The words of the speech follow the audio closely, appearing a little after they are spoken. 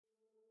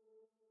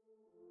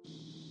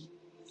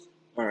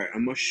Alright,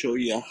 I'm gonna show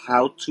you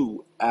how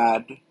to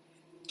add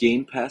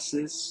game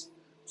passes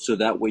so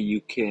that way you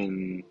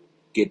can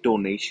get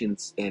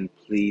donations and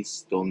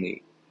please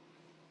donate.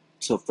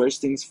 So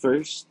first things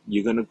first,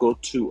 you're gonna go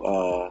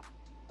to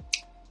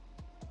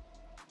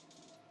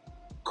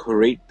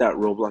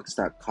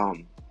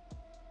create.roblox.com.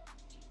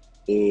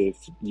 If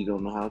you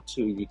don't know how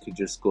to, you could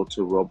just go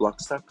to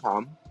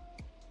roblox.com,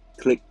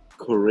 click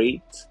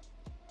create,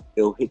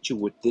 it'll hit you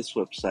with this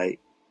website.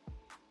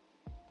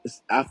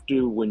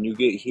 After when you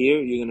get here,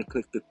 you're gonna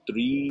click the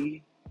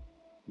three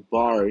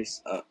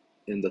bars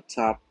in the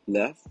top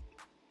left.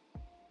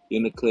 You're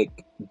gonna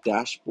click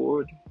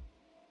dashboard.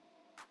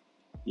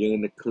 You're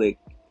gonna click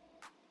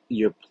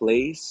your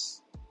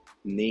place,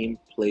 name,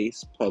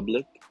 place,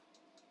 public.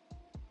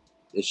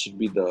 It should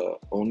be the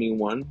only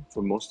one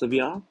for most of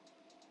y'all.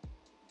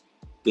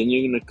 Then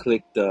you're gonna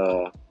click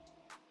the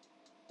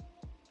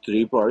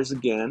three bars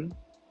again.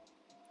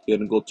 You're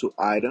gonna go to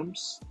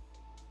items.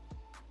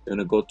 You're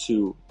gonna go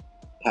to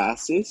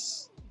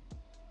passes,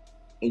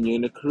 and you're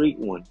gonna create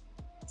one.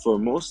 For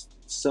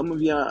some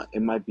of y'all,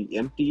 it might be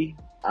empty.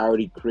 I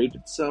already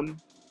created some.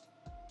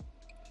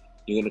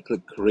 You're gonna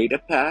click create a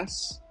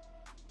pass.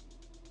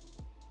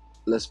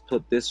 Let's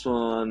put this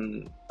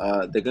one.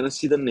 They're gonna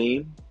see the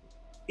name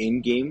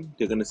in game.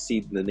 They're gonna see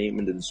the name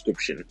in the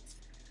description.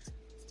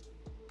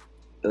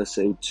 Let's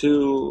say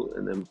 2,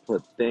 and then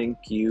put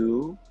thank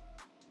you.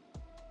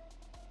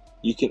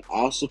 You can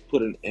also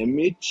put an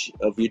image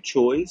of your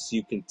choice.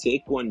 You can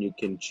take one. You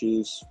can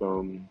choose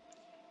from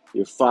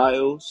your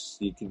files.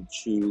 You can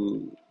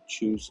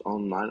choose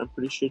online, I'm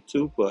pretty sure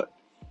too, but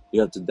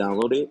you have to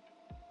download it.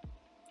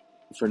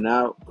 For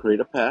now, create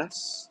a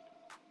pass.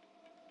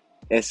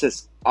 It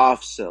says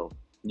off sale.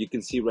 You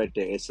can see right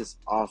there, it says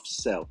off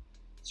sale.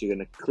 So you're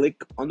gonna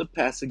click on the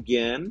pass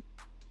again.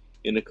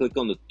 You're gonna click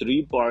on the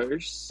three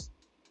bars,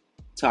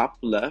 top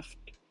left.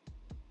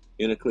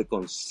 You're gonna click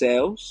on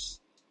sales.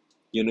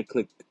 You're gonna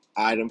click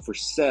item for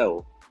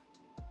sale.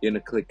 You're gonna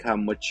click how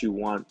much you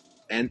want,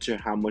 enter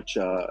how much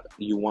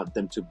you want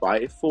them to buy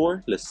it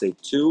for. Let's say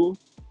 2.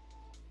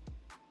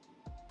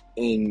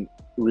 And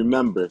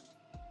remember,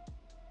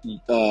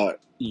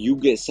 you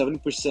get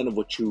 70% of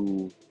what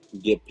you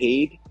get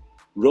paid.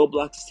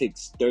 Roblox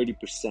takes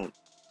 30%.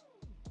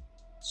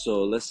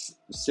 So let's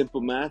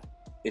simple math.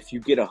 If you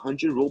get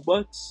 100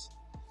 Robux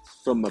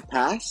from a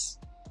pass,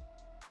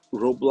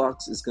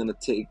 Roblox is gonna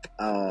take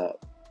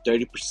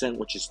 30%,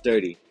 which is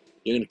 30.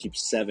 You're gonna keep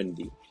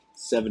 70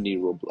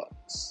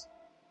 Roblox.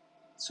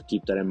 So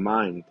keep that in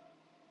mind.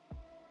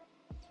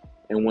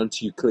 And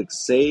once you click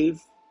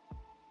save,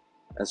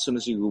 as soon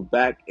as you go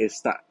back, it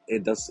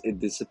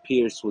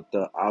disappears with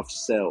the off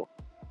sale.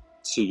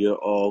 So you're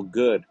all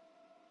good.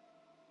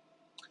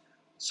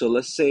 So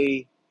let's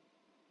say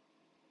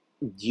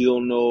you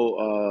don't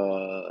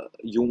know,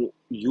 you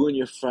and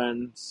your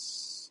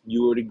friends,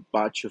 you already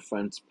bought your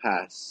friend's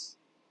pass.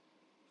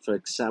 For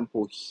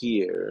example,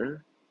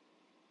 here,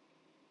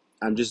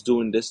 I'm just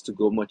doing this to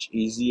go much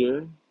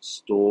easier.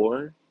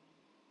 Store.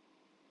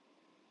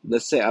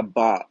 Let's say I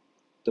bought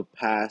the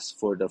pass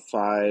for the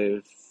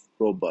 5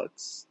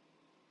 Robux.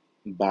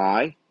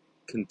 Buy,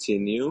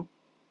 continue.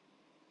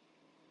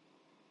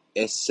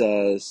 It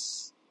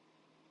says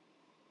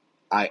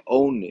I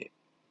own it.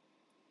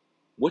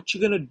 What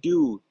you're gonna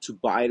do to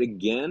buy it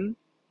again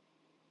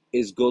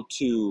is go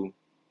to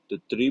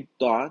the 3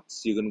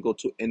 dots. You're gonna go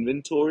to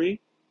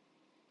inventory.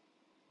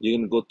 You're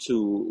gonna go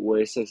to where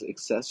it says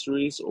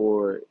accessories,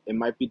 or it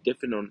might be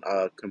different on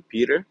a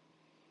computer.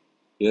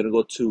 You're gonna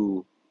go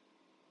to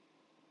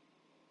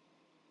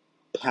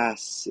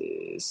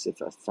passes.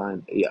 If I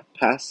find, yeah,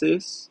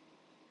 passes.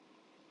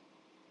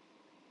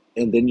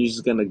 And then you're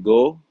just gonna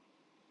go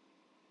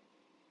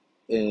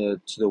to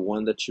the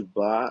one that you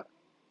bought.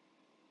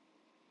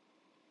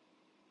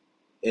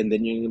 And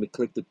then you're gonna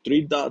click the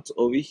 3 dots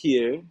over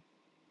here,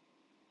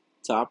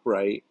 top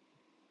right.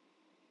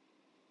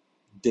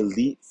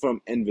 Delete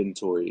from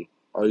inventory.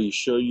 Are you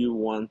sure you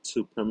want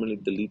to permanently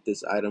delete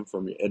this item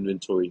from your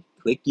inventory?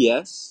 Click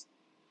yes.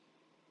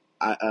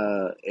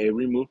 It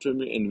removed from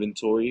your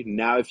inventory.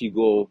 Now if you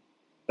go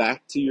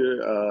back to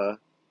your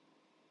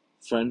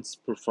friend's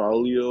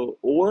portfolio,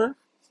 or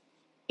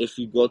if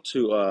you go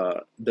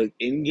to the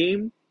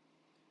in-game,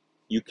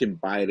 you can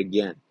buy it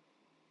again.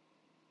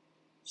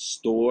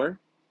 Store,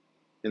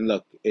 and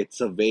look,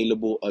 it's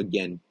available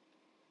again.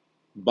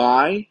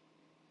 Buy.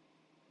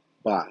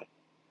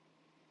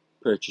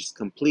 Purchase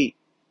complete.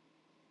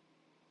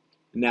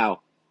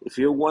 Now, if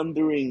you're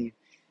wondering,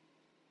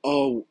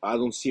 oh, I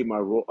don't see my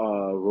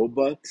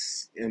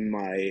Robux in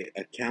my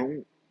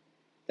account,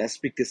 that's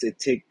because it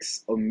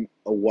takes a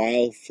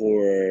while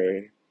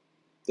for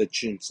the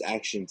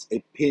transactions.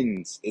 It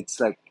pins. It's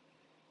like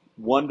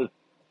 1 to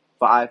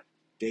 5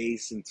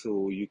 days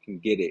until you can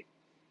get it.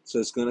 So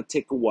it's gonna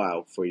take a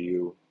while for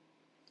you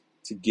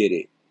to get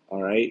it.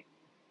 All right.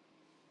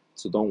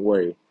 So don't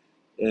worry.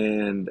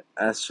 And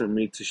as for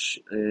me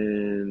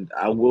and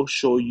I will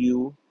show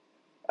you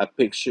a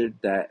picture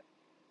that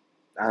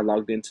I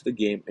logged into the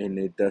game, and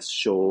it does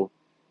show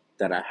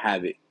that I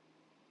have it.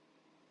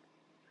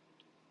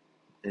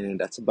 And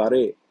that's about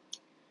it.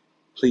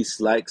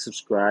 Please like,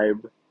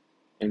 subscribe,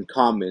 and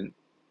comment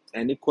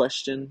any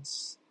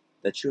questions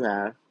that you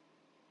have.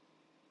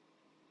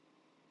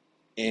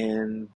 And